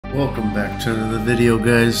Welcome back to another video,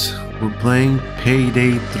 guys. We're playing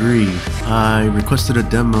Payday 3. I requested a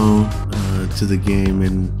demo to the game,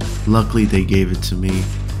 and luckily they gave it to me.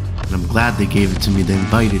 And I'm glad they gave it to me. They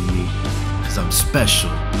invited me because I'm special.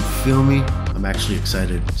 You feel me? I'm actually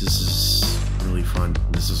excited. This is really fun.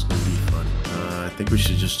 This is gonna be fun. I think we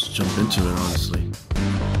should just jump into it, honestly.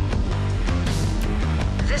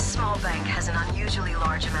 This small bank has an unusually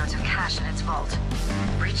large amount of cash in its vault.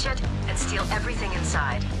 Breach it and steal everything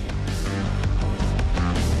inside.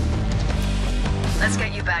 Let's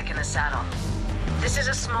get you back in the saddle. This is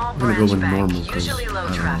a small branch bank, usually low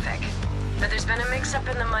traffic. But there's been a mix-up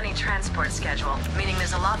in the money transport schedule, meaning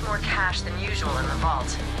there's a lot more cash than usual in the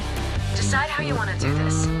vault. Decide how you want to do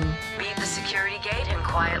this. Beat the security gate and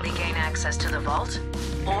quietly gain access to the vault,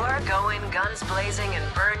 or go in guns blazing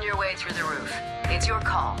and burn your way through the roof. It's your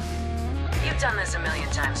call. You've done this a million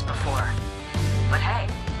times before. But hey,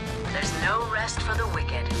 there's no rest for the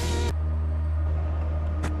wicked.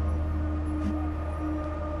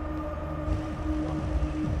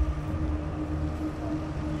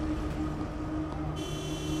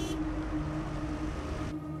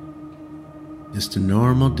 Just a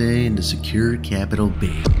normal day in the secure Capital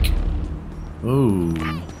Bank. Oh.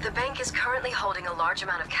 The bank is currently holding a large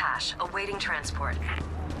amount of cash, awaiting transport.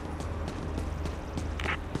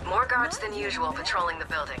 More guards than usual patrolling the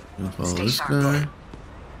building. Stay sharp.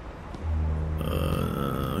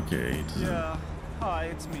 Okay. Yeah. Hi,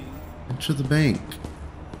 it's me. Enter the bank.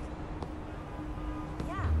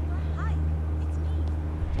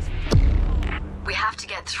 We have to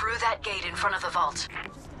get through that gate in front of the vault.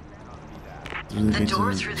 The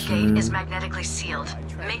door through the gate is magnetically sealed.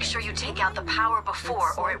 Make sure you take out the power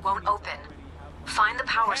before or it won't open. Find the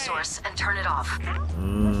power source and turn it off.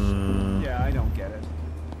 Yeah, I don't get it.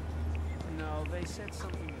 No, they said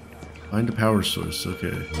something about it. Find a power source.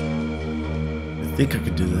 Okay. I think I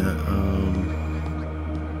could do that.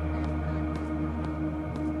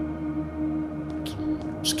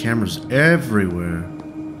 There's cameras everywhere.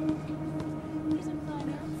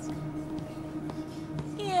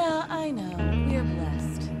 Yeah, I know. We're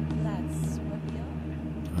blessed. That's what we are.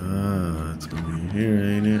 Ah, it's gonna be here,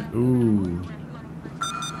 ain't it? Ooh.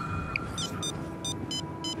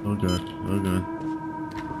 Oh god. Oh god.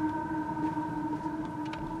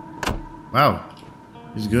 Wow.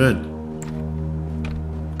 He's good.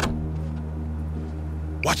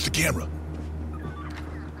 Watch the camera.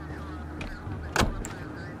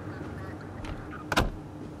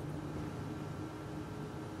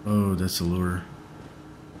 Oh, that's a lure.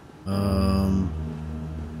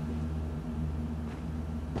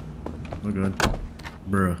 Oh god.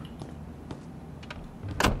 Bruh.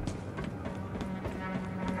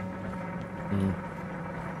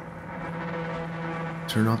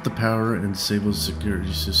 Turn off the power and disable the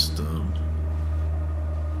security system.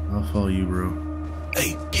 I'll follow you, bro.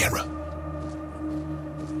 Hey, camera.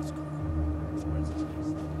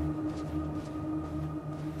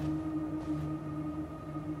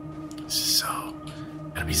 So,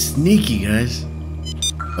 gotta be sneaky, guys.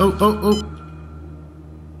 Oh, oh, oh.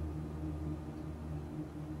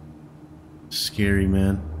 Scary,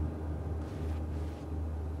 man.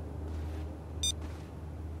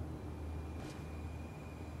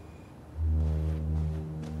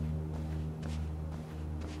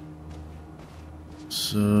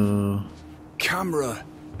 So... Camera.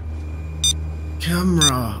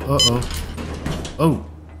 Camera. Uh-oh. Oh.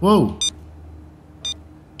 Whoa.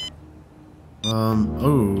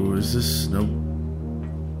 Oh, is this... Nope.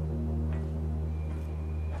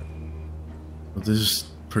 Oh, this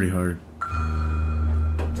is pretty hard.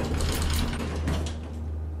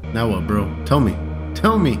 Now what, bro? Tell me.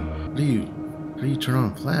 Tell me. How do you turn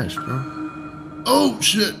on flash, bro? Oh,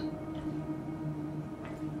 shit.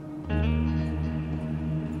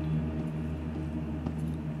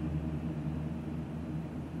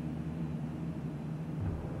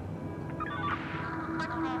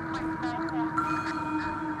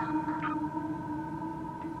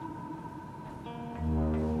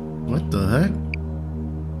 What the heck?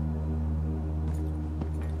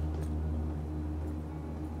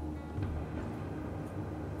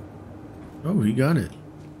 Oh, he got it.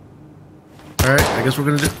 Alright, I guess we're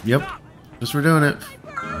gonna do... Yep. Guess we're doing it.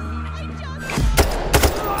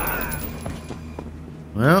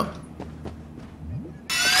 Well.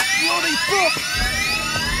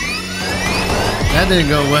 That didn't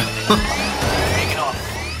go well.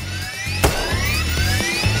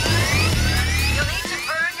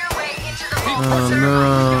 Oh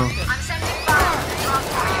no. I'm sending fire to the top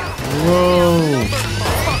for you. Whoa.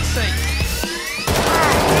 For fuck's sake.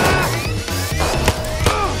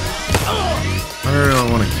 I don't really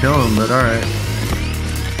want to kill him, but alright.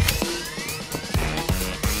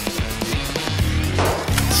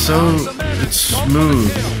 it's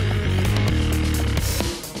smooth.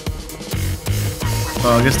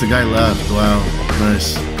 Oh, I guess the guy left. Wow,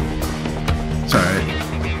 nice. It's alright.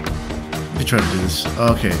 Let me try to do this.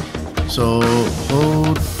 Okay, so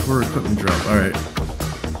hold for equipment drop. Alright.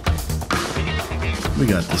 We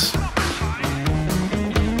got this.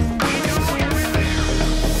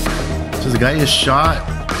 So the guy is shot,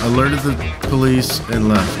 alerted the police, and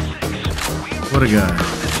left. What a guy.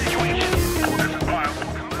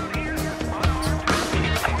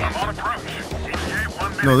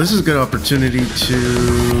 No, this is a good opportunity to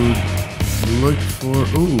look for...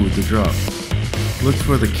 Ooh, the drop. Look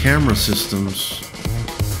for the camera systems.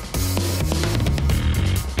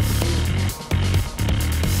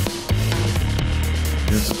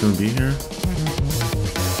 Guess it's gonna be here.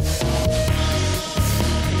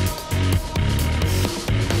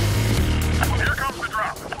 Here comes the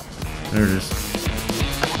drop. There it is.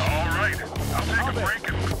 Alright, I'll take a break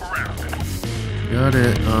and move around. Got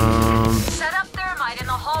it. Set up thermite in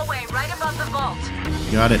the hallway right above the vault.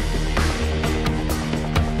 Got it.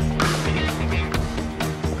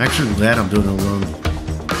 I'm actually glad I'm doing it alone.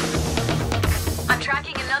 I'm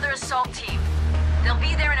tracking another assault team. They'll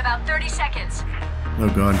be there in about 30 seconds. Oh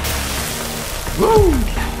god. Woo!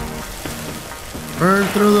 Burn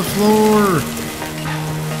through the floor!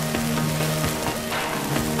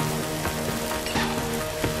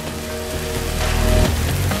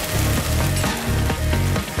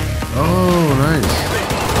 Oh,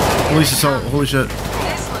 nice. Police assault, holy shit.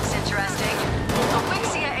 This looks interesting. A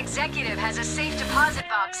Wixia executive has a safe deposit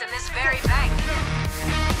box in this very bank.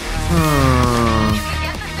 You can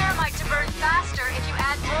get the thermite to burn faster if you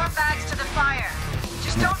add more bags to the fire.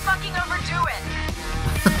 Just don't fucking overdo it.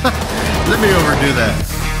 Let me overdo that.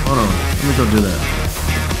 Hold on, let me go do that.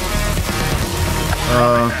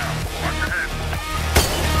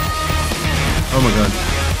 Oh my god.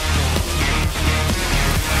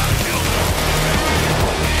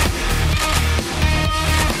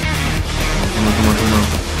 Come on, come on, come on.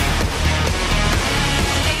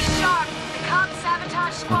 Stay sharp. The cop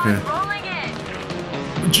sabotage squad Okay. rolling in.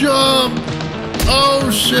 Jump! Oh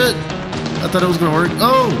shit! I thought it was gonna work.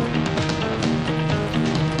 Oh!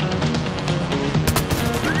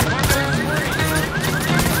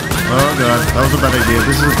 Oh god, that was a bad idea.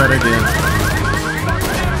 This is a bad idea.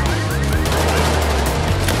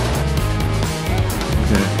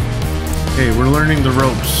 Okay. Okay, we're learning the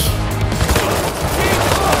ropes.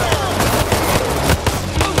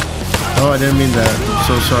 Oh, I didn't mean that. I'm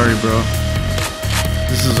so sorry, bro.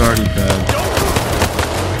 This is already bad.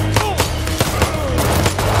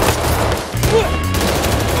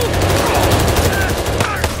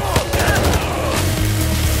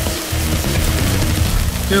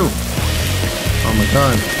 Kill. Oh my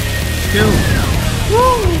god. Kill.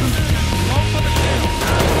 Woo!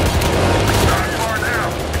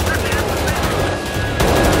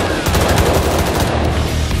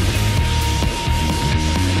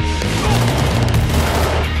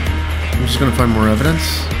 I'm just gonna find more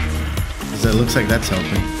evidence. Because it looks like that's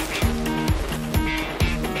helping.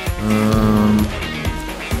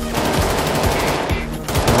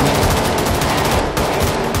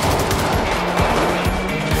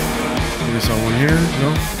 I saw one here. No.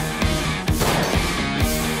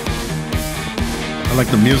 I like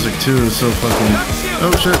the music too. It's so fucking.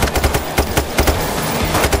 Oh shit.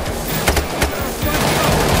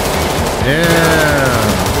 Yeah.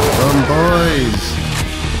 Some boys.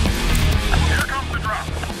 Here comes the drop.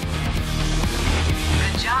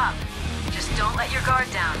 Good job. Just don't let your guard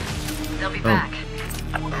down. They'll be back.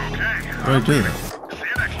 Okay. Right there. See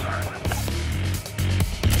you next time.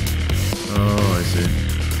 Oh, I see.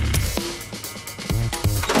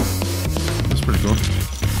 That's pretty cool.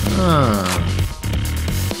 Ah.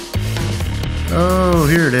 Oh,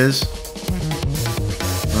 here it is.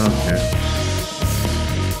 Okay.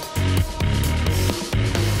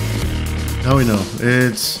 Now we know.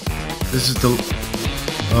 This is the...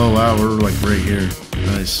 Oh, wow, we're like right here.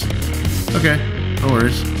 Nice. Okay, no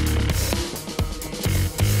worries.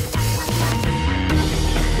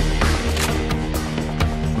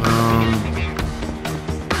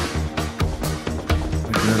 I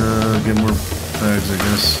gotta get more bags, I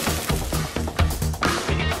guess.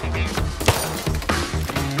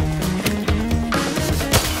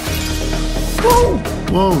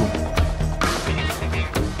 Whoa!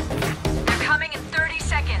 They're coming in 30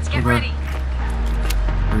 seconds. Get Okay. ready.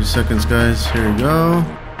 30 seconds, guys. Here we go.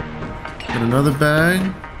 Get another bag.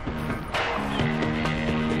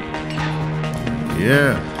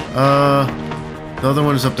 Yeah. The other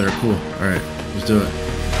one is up there. Cool. Alright, let's do it.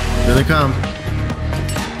 Here they come.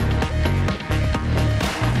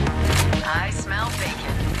 I smell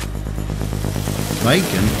bacon.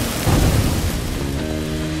 Biking?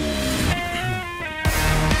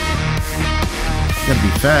 Gotta be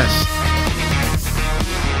fast.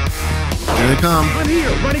 Here they come. I'm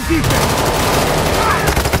here, running defense.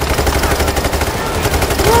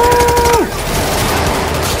 Woo!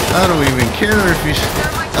 I don't even care if you...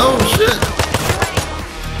 Oh, shit!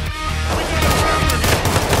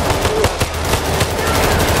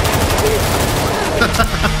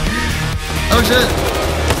 Oh, shit!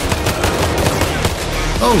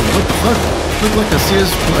 Oh, what the fuck? Look like a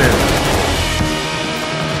CS player.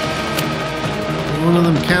 One of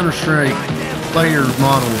them Counter-Strike player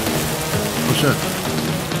model. Oh, shit.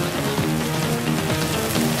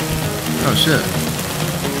 Oh, shit.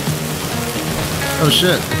 Oh,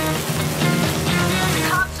 shit.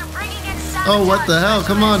 Oh, what the hell?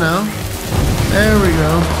 Come on now. There we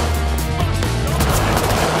go.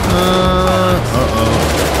 Uh-oh.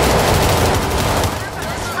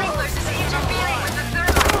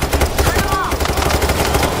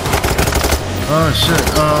 Oh, shit.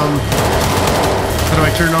 How do I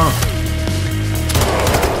turn off?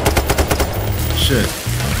 Shit.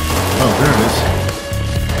 Oh, there it is.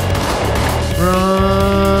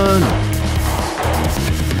 Run!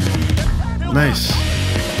 Nice.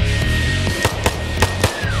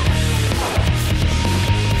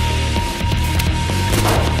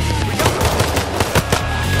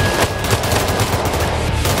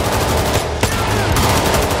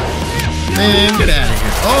 Man, get out of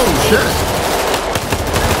here. Oh, shit.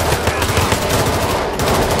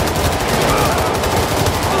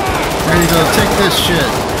 Ready to take this shit.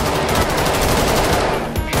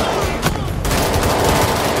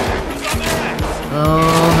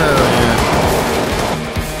 Oh, hell yeah.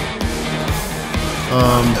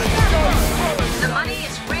 The money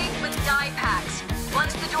is rigged with die packs.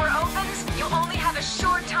 Once the door opens, you'll only have a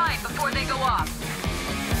short time before they go off.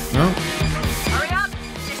 No? Hurry up!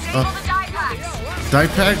 Disable the die packs! Die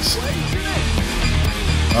packs?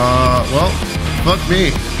 Well, fuck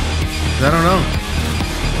me. I don't know.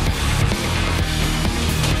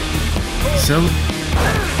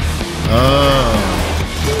 Oh.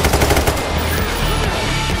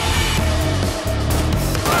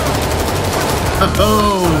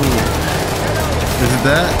 Oh. Is it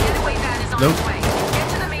that? Nope.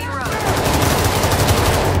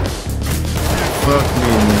 Fuck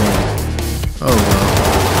me, man. Oh well.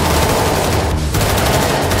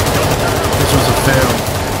 This was a fail.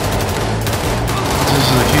 This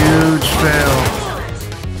is a huge fail.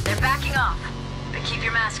 They're backing off, but keep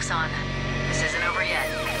your masks on. This isn't over yet.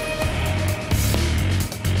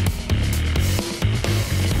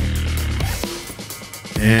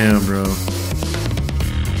 Damn, bro.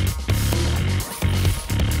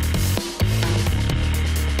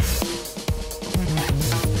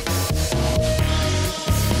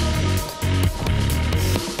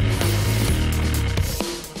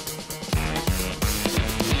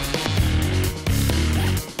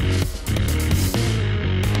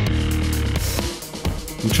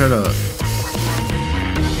 I'm trying to...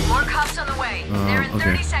 More cops on the way. They're in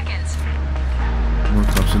 30 seconds. More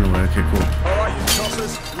cops in the way. Okay, cool. All right, you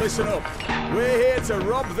tossers, listen up. We're here to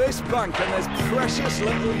rob this bank, and there's precious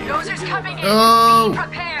little... Dozers coming in. Oh. Be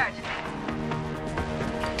prepared.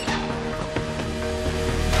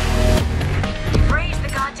 Raise the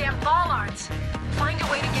goddamn bollards. Find a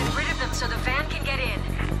way to get rid of them so the van can get in.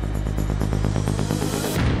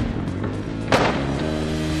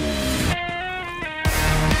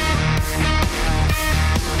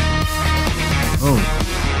 Oh.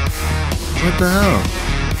 What the hell?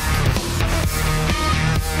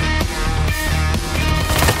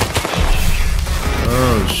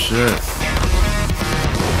 Oh, shit.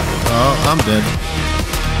 Oh, I'm dead.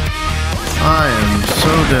 I am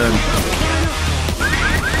so dead.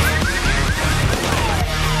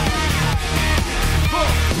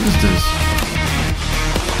 What is this?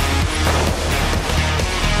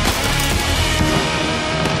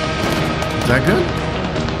 Is that good?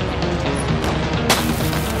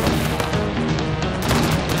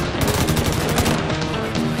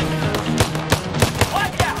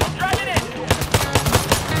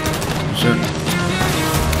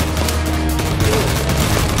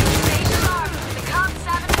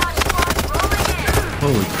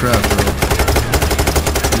 Holy crap, bro.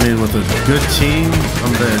 I mean, with a good team, I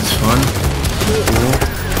bet it's fun. Cool.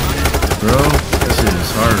 Bro, this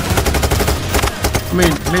is hard. I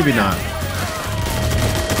mean, maybe not.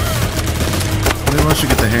 Maybe once you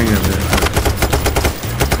get the hang of it.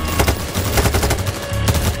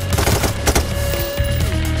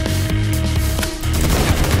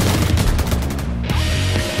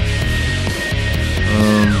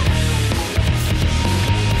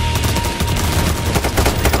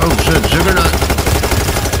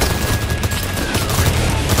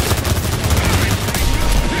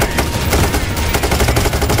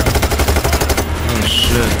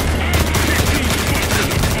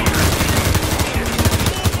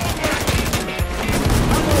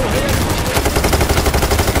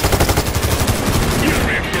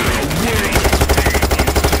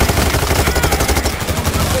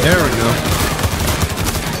 There we go.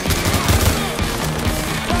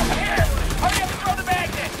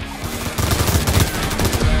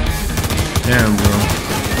 Damn, bro.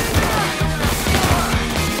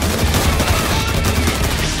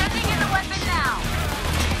 Sending in the weapon now.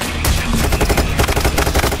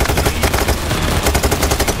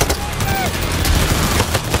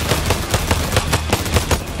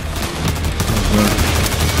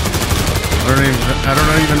 I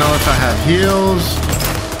don't even know if I have heals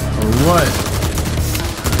or what.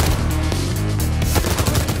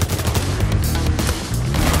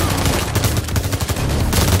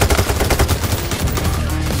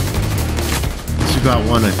 You got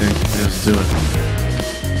one, I think. Yeah, let's do it.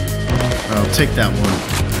 I'll take that one.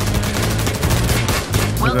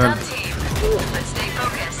 Well done, team. Let's stay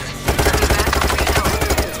focused. I'll be back when we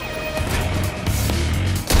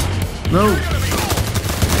know. No.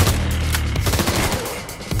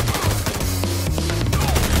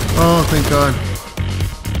 Oh, thank God.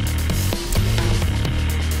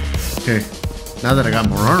 Okay, now that I got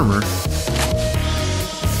more armor,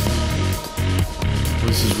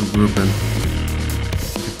 this is regrouping.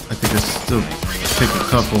 I think I still take a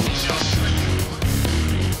couple.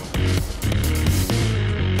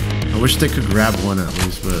 I wish they could grab one at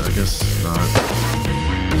least, but I guess not.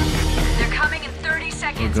 They're coming in 30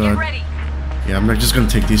 seconds. Oh God. Get ready. Yeah, I'm not just gonna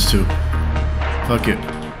take these two. Fuck it.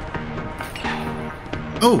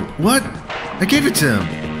 Oh, what? I gave it to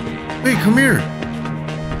him. Wait, come here.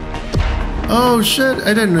 Oh shit,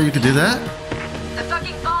 I didn't know you could do that. The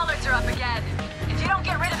fucking bollards are up again. If you don't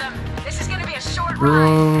get rid of them, this is gonna be a short ride.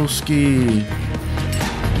 Broski.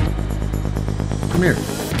 Come here.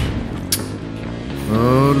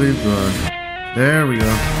 Holy God. There we go.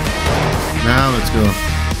 Now let's go.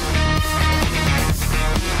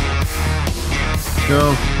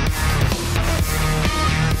 Go.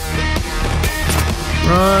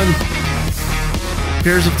 Run.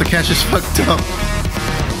 Cares if the catch is fucked up.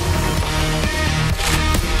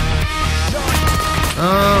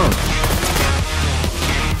 Oh.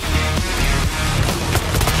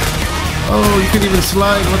 Oh, you can even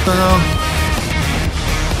slide. What the hell?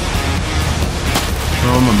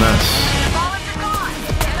 Oh, I'm a mess.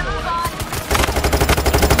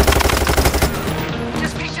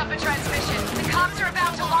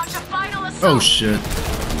 Oh shit.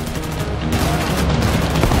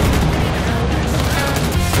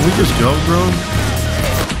 Can we just go, bro?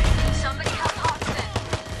 Somebody help Austin.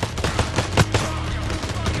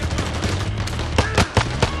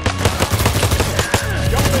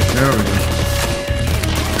 There we go.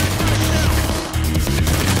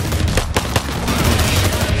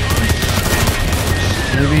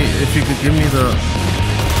 Maybe if you could give me the...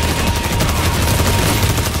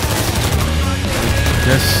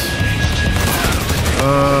 Yes.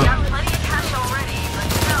 Got plenty of cash already, but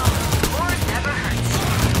still, more never hurts.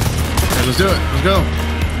 Okay, let's do it. Let's go.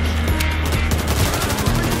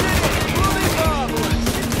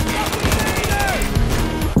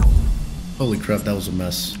 Holy crap, that was a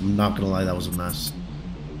mess. I'm not gonna lie, that was a mess.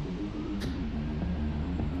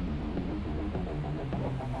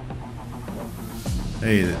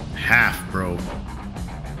 Hey, half, bro.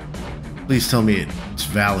 Please tell me it's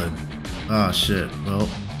valid. Ah, shit. Well,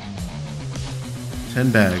 10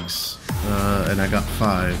 bags, and I got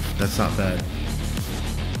 5. That's not bad.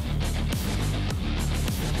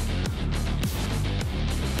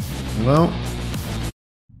 Well,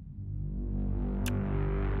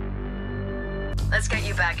 Let's get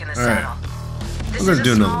you back in the all right. saddle. This I'm gonna is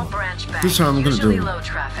do a another small one. branch bank, This time I'm gonna usually do it. low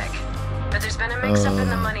traffic. But there's been a mix-up in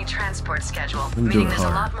the money transport schedule, do meaning it there's a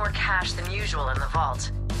hard. lot more cash than usual in the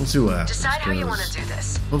vault. We'll see what happens. Decide how you want to 'cause do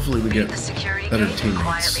this. hopefully we Beat get the security better gate and teammates.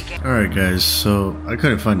 quietly get... Alright guys, so I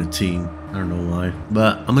couldn't find a team. I don't know why.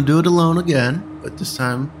 But I'm gonna do it alone again. But this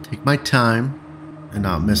time, take my time and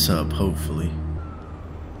not mess up, hopefully.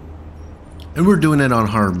 And we're doing it on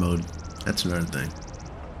hard mode. That's another thing.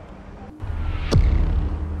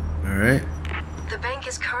 Alright. The bank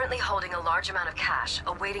is currently holding a large amount of cash,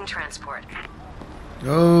 awaiting transport.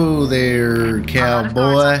 Go there, A lot of guards on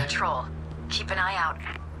cowboy. patrol. Keep an eye out.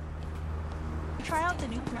 Try out the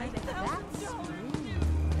new private.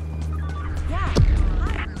 Yeah.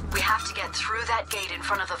 We have to get through that gate in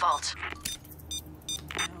front of the vault.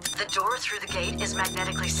 The door through the gate is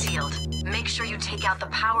magnetically sealed. Make sure you take out the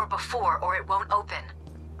power before or it won't open.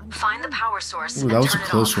 Find the power source Ooh, and that was a turn it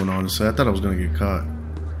close off. one, honestly. I thought I was gonna get caught.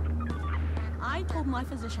 I told my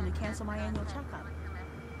physician to cancel my annual checkup.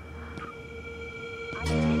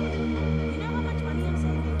 You know how much money I'm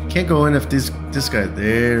saving? Can't go in if this guy.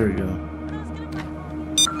 There we go.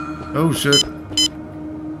 Oh shit.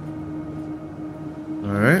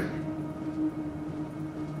 Alright.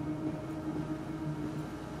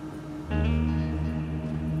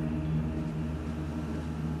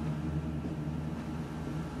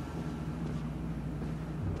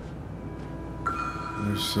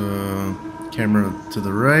 There's a camera to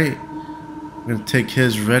the right. I'm gonna take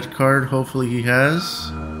his red card. Hopefully he has.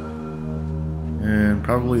 And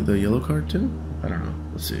probably the yellow card too? I don't know.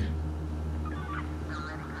 Let's see.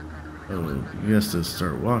 Oh, he has to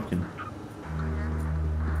start walking.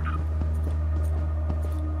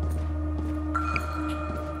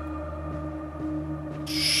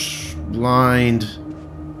 Blind.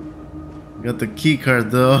 Got the key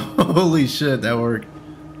card though. Holy shit, that worked.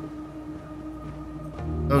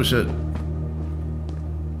 Oh shit.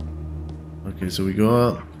 Okay, so we go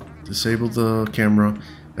up, disable the camera.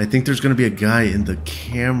 I think there's gonna be a guy in the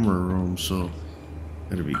camera room, so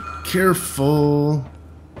gotta be careful.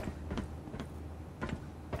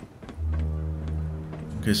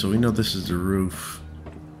 Okay, so we know this is the roof.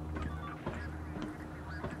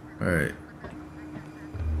 Alright.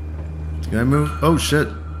 Can I move? Oh shit.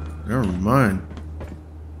 Never mind.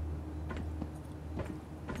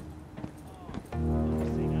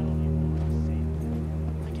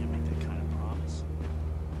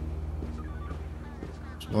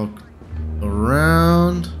 Let's walk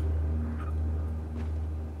around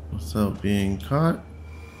without being caught.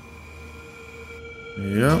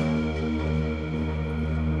 Yep.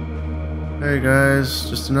 Hey guys,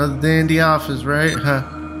 just another day in the office, right? Huh.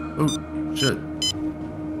 Oh shit.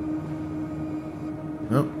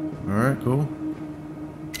 Yep. Alright, cool.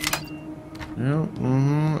 Yep,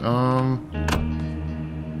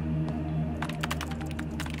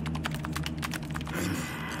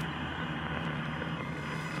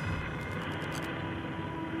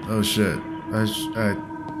 Oh shit. I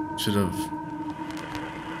should have...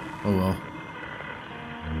 Oh well.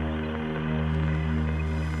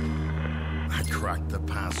 I cracked the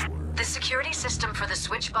password. The security system for the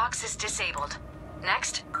switch box is disabled.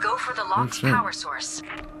 Next, go for the locked power source.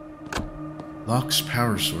 Lock's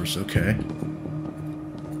power source, okay.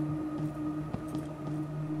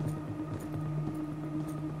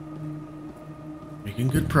 Making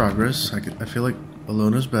good progress. I feel like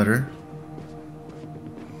Alona's better.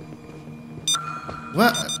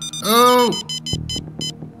 What? Oh!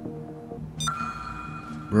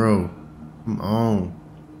 Bro, come on.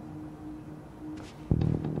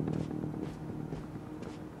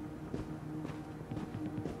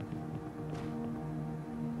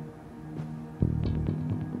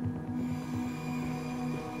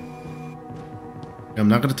 I'm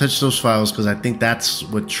not gonna touch those files because I think that's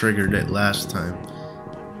what triggered it last time.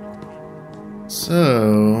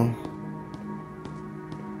 So,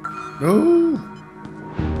 no.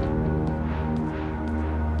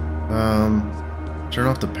 Turn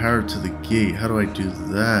off the power to the gate. How do I do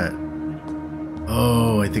that?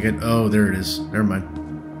 Oh, I think I. Oh, there it is. Never mind.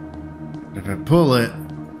 If I pull it,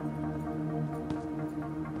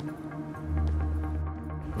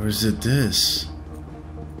 or is it this?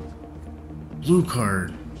 Blue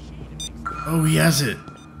card. Oh, he has it.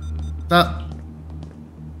 Stop.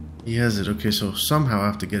 He has it. Okay, so somehow I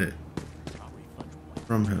have to get it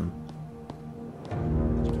from him.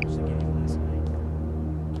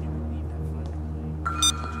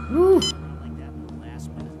 Woo.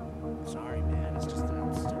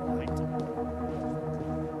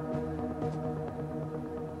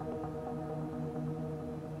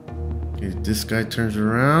 Okay, this guy turns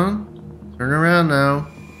around. Turn around now.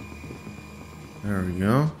 There we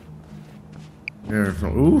go. There,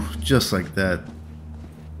 ooh, just like that.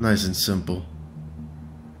 Nice and simple.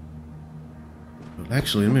 But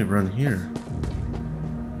actually, let me run here.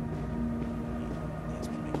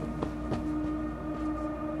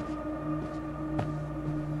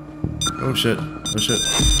 Oh shit. Oh shit.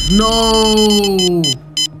 No!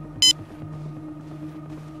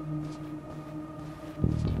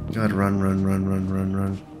 God, run, run, run, run, run,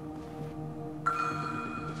 run.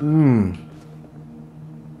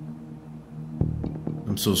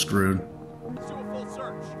 I'm so screwed.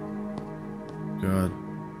 God.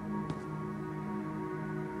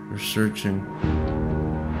 They're searching.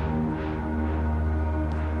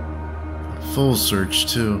 Full search,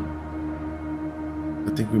 too. I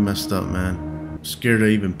think we messed up, man. I'm scared to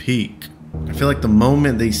even peek. I feel like the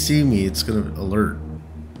moment they see me, it's gonna alert.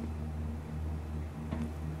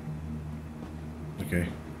 Okay.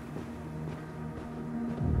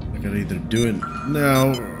 I gotta either do it now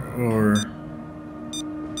or...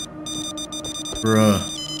 Bruh.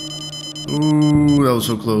 Ooh, that was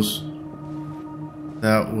so close.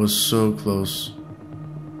 That was so close.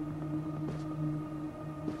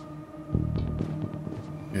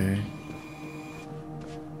 Okay.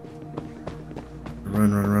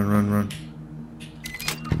 Run, run, run, run, run.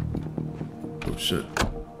 Oh shit.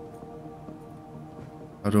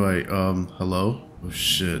 How do I, hello? Oh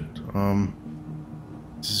shit.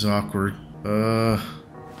 This is awkward.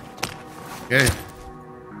 Okay.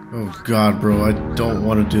 Oh god, bro, I don't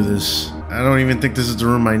want to do this. I don't even think this is the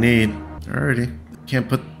room I need. Alrighty.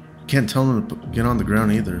 Can't tell them to get on the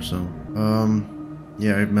ground either, so.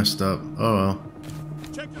 Yeah, I messed up. Oh well.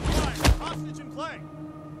 Check your fire. Hostage in play.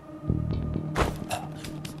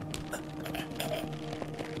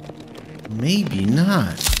 Maybe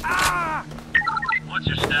not. What's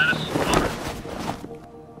your status? Over.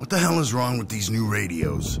 What the hell is wrong with these new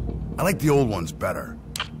radios? I like the old ones better.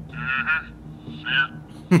 Yeah.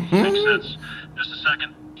 Makes sense. Just a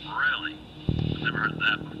second. Really? I've never heard of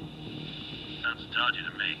that one. Sounds dodgy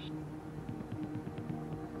to me.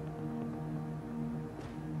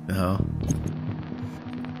 The hell?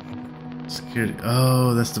 Security.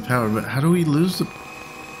 Oh, that's the power. But how do we lose the...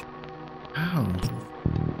 How?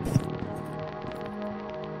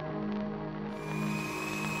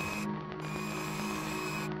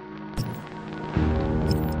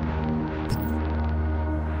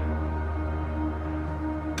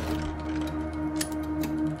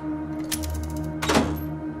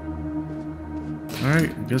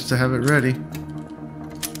 Alright, just to have it ready.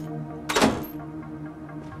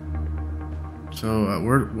 So,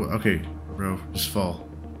 okay, bro, just fall.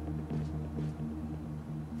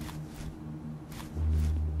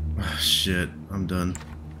 Ah, shit, I'm done.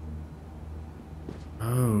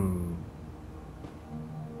 Oh.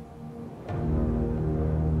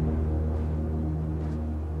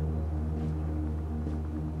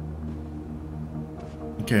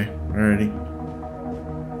 Okay, alrighty.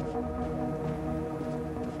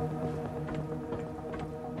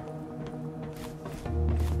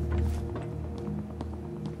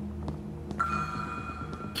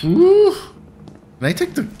 Woo! Can I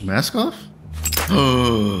take the mask off?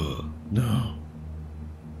 Oh no!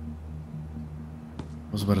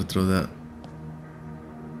 I was about to throw that.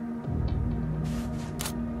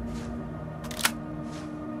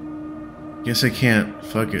 Guess I can't.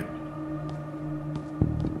 Fuck it.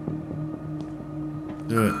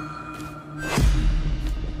 Do it.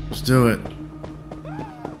 Let's do it.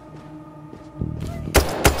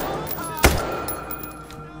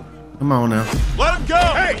 Come on now. Let him go!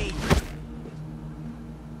 Hey!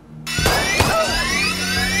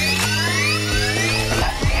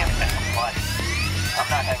 I'm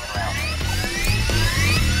not hanging around.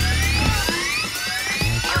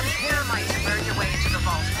 You'll need thermite to burn your way into the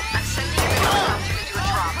vault. I'm sending you a helicopter to do a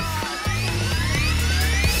drop.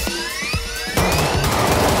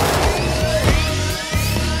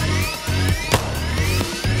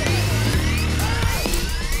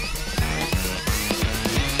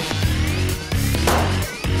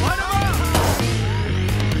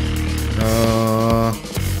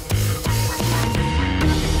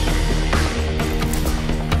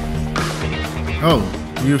 Oh,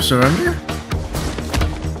 you surrender?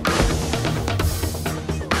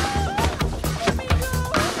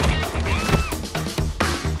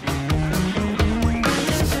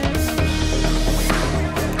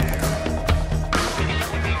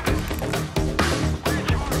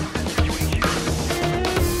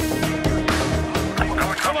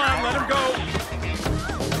 Come on, let him go!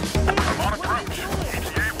 I'm on approach.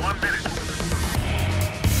 ETA 1 minute.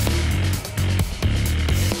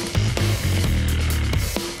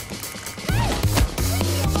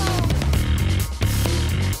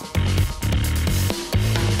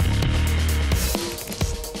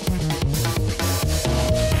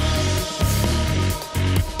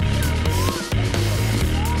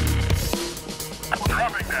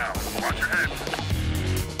 Dropping now. Watch your head.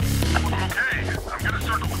 Okay, I'm gonna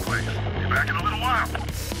circle the place. Be back in a little while.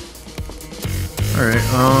 Alright,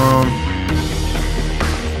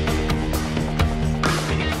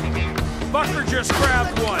 Bucker just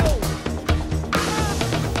grabbed one.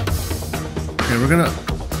 okay, we're gonna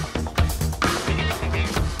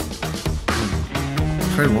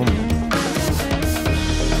try one more.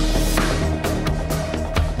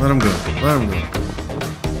 Let him go. Let him go.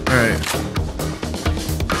 Alright.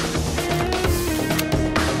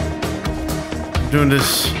 I'm doing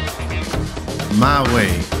this my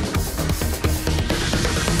way.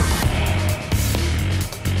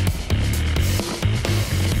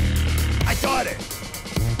 I got it!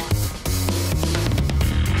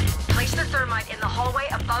 Place the thermite in the hallway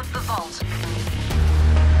above the vault.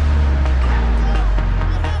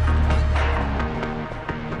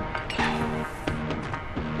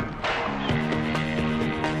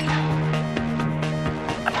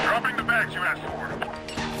 Dropping the bags you asked for.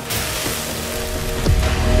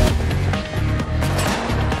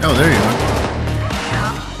 Oh, there you are.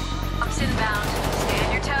 Yeah. Ups and bound. Stay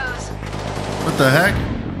on your toes. What the heck? I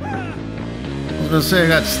was gonna say I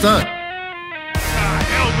got stuck. Ah,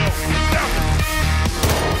 hell no!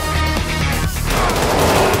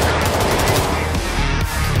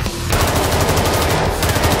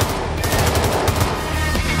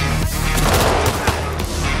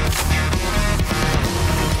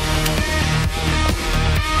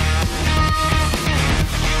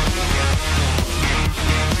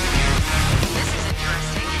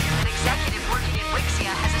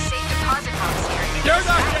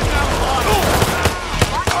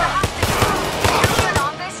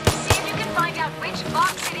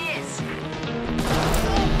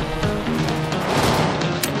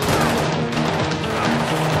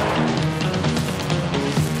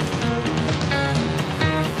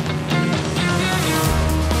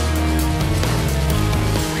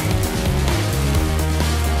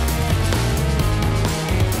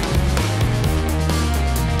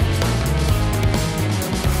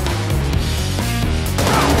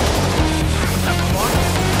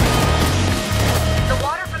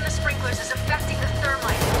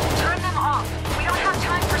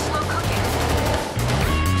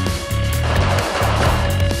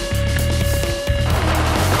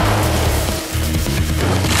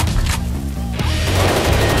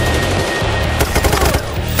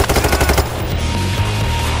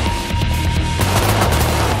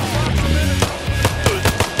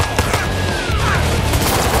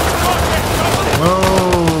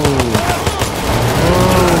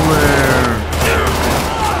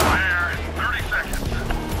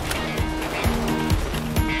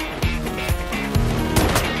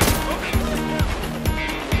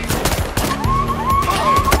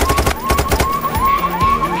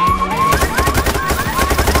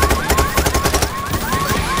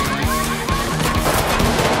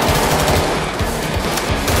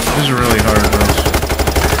 This is really hard, bro.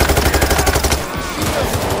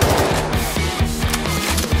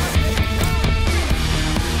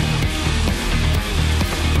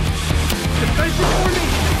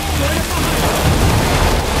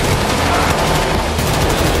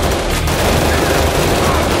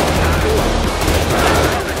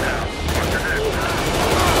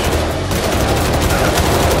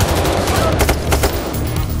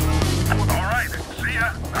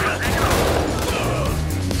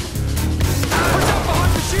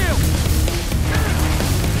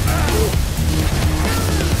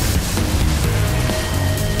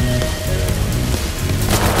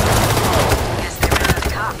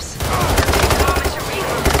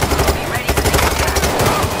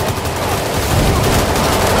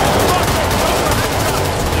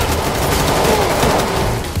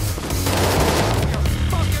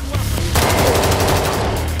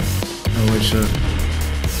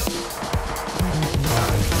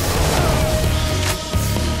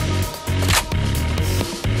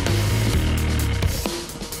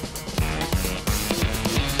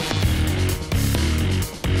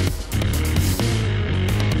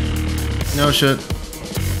 No shit.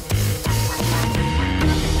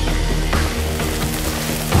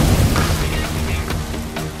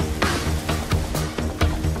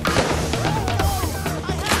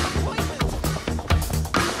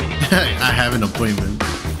 I have an appointment.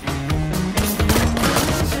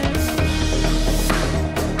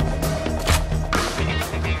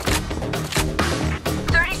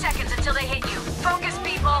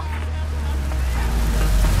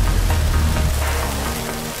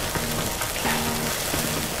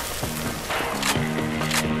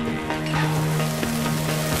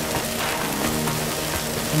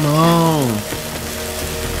 No.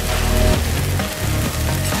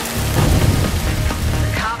 The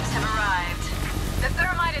cops have arrived. The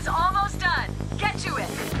thermite is almost done. Get to it.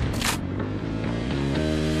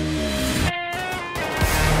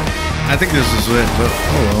 I think this is it, but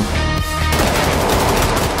oh well.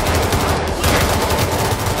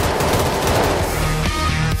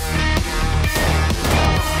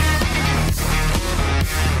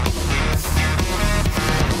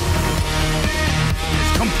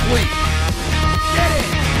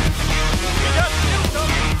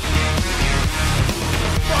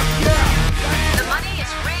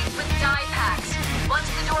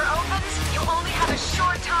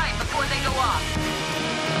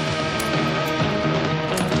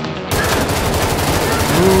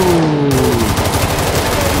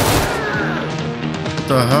 What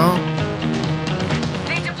the hell?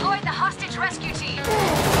 They deployed the hostage rescue team.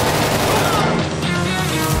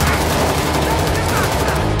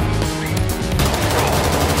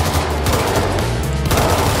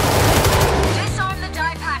 Disarm the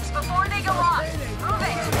die packs before they go off. Move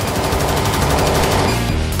it.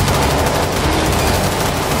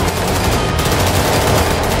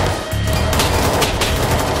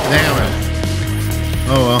 Damn it.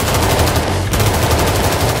 Oh well.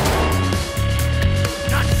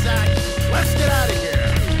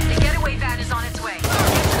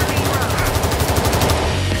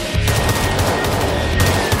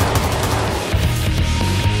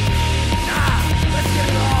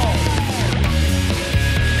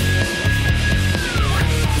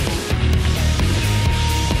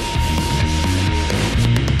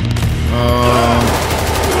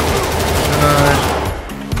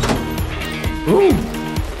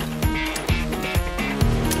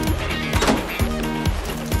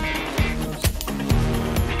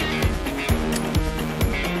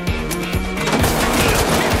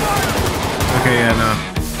 Okay, yeah, no.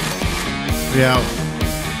 We out.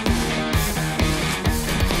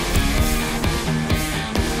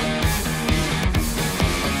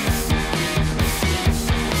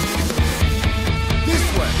 This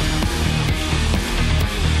way.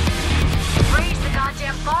 Raise the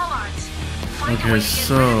goddamn ball arms. Find a way Okay, to get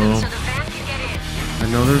so rid of them so the van can get in. I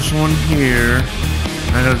know there's one here.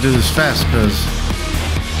 I gotta do this fast because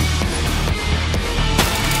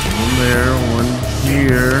one there, one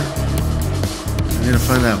here. I need to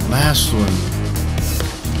find that last one.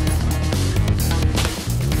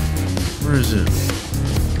 Where is it?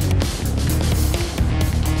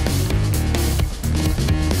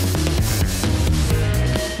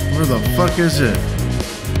 Where the fuck is it?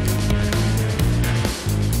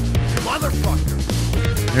 Motherfucker.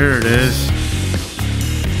 Here it is.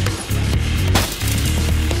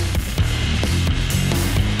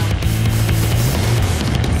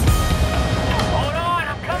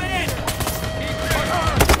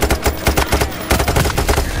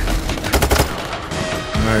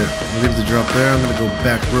 Alright, leave the drop there. I'm gonna go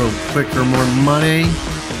back real quick for more money.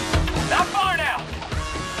 Not far now.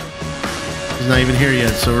 He's not even here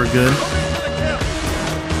yet, so we're good.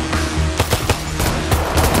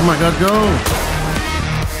 Oh my god, go!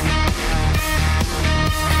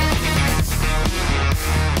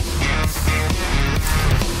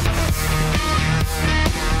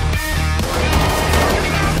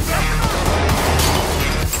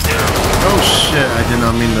 Oh shit, I did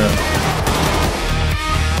not mean that.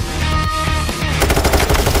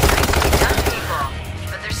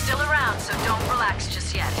 But they're still around, so don't relax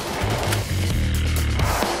just yet.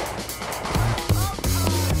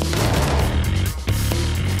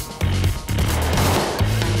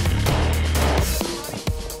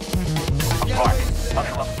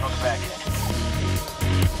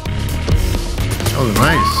 Oh,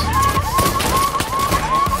 nice.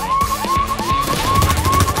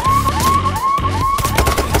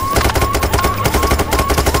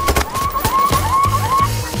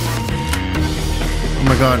 Oh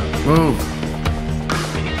my god, move.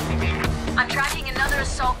 I'm tracking another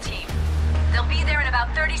assault team. They'll be there in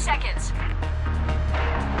about 30 seconds.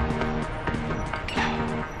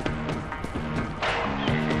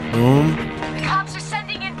 Boom. The cops are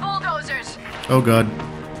sending in bulldozers. Oh god.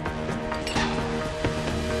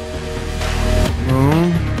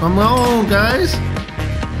 Boom. Come on, guys.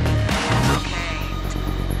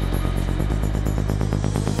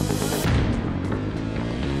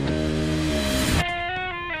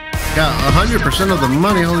 Got 100% of the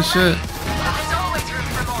money, holy shit. There's always room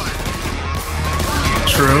for more.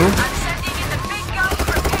 True. I'm sending in the big guns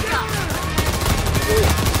for pickup.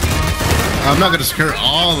 I'm not gonna secure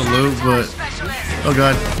all the loot, but oh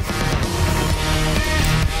god.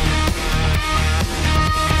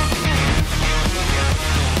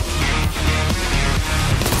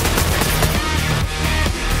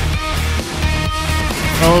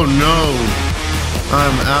 Oh no.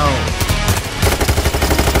 I'm out.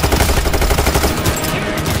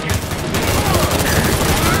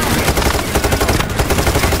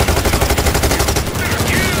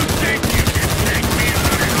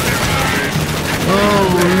 Oh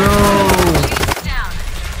no! Down.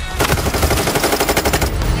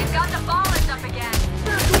 They've got the ballers up again.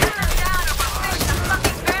 Get them down or we'll fish the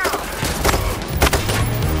fucking barrel.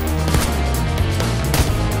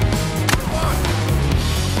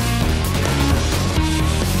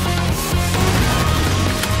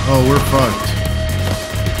 Oh, we're fucked.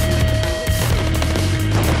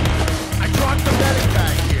 I dropped the medic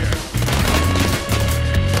back here.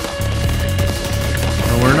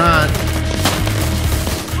 No, we're not.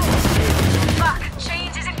 Fuck,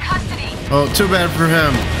 Chains is in custody. Oh, too bad for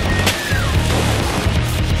him.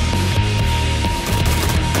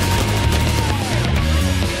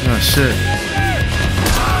 Oh shit.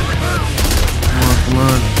 Come on, come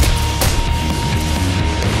on.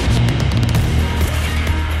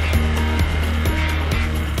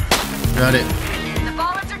 Got it. The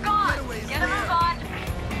ballers are gone. Get a move on.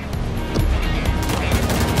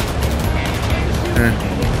 Okay.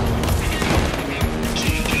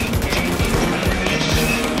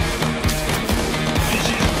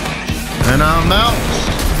 And I'm out.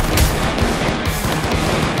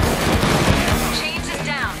 Chains is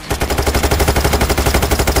down.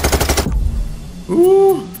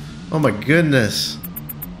 Ooh. Oh my goodness.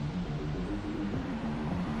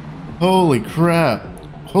 Holy crap.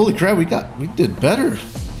 Holy crap, we did better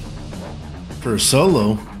for a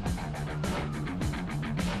solo.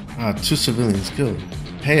 Ah, 2 civilians killed.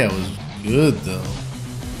 Payout was good though.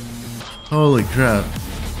 Holy crap.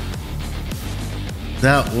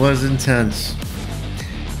 That was intense.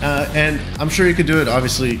 And I'm sure you could do it,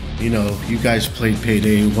 obviously, you know, you guys played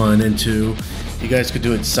Payday 1 and 2. You guys could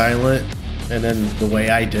do it silent, and then the way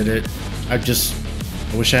I did it, I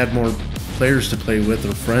wish I had more players to play with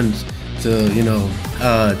or friends to, you know,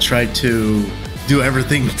 try to do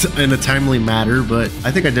everything in a timely manner, but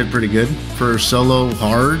I think I did pretty good. For solo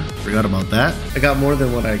hard, forgot about that. I got more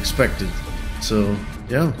than what I expected. So,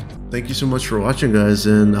 yeah, thank you so much for watching, guys,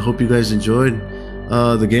 and I hope you guys enjoyed.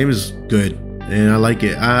 The game is good, and I like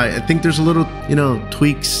it. I think there's a little, you know,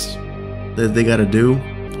 tweaks that they gotta do.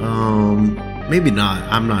 Maybe not.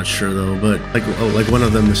 I'm not sure though. But like one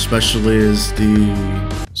of them especially is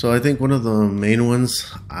So I think one of the main ones,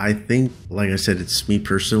 I think, like I said, it's me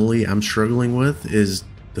personally, I'm struggling with is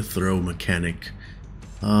the throw mechanic.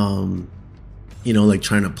 You know, like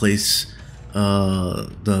trying to place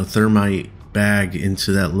the thermite bag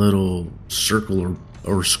into that little circle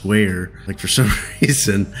or square. Like for some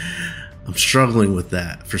reason, I'm struggling with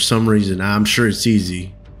that. For some reason, I'm sure it's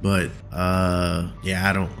easy, but yeah,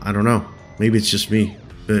 I don't know. Maybe it's just me.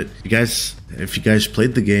 But you guys, if you guys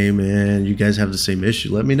played the game and you guys have the same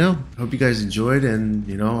issue, let me know. Hope you guys enjoyed, and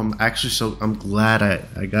you know, I'm glad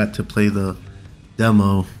I got to play the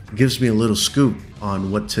demo. It gives me a little scoop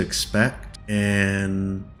on what to expect,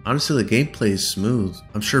 and honestly the gameplay is smooth.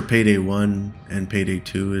 I'm sure Payday 1 and Payday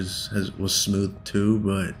 2 was smooth too,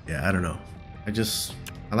 but yeah, I don't know.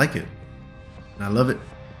 I like it and I love it,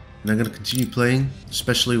 and I'm gonna continue playing,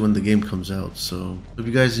 especially when the game comes out. So hope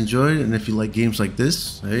you guys enjoyed, and if you like games like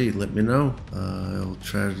this, hey, let me know. I'll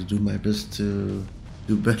try to do my best to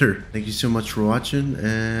do better. Thank you so much for watching,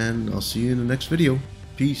 and I'll see you in the next video.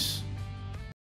 Peace.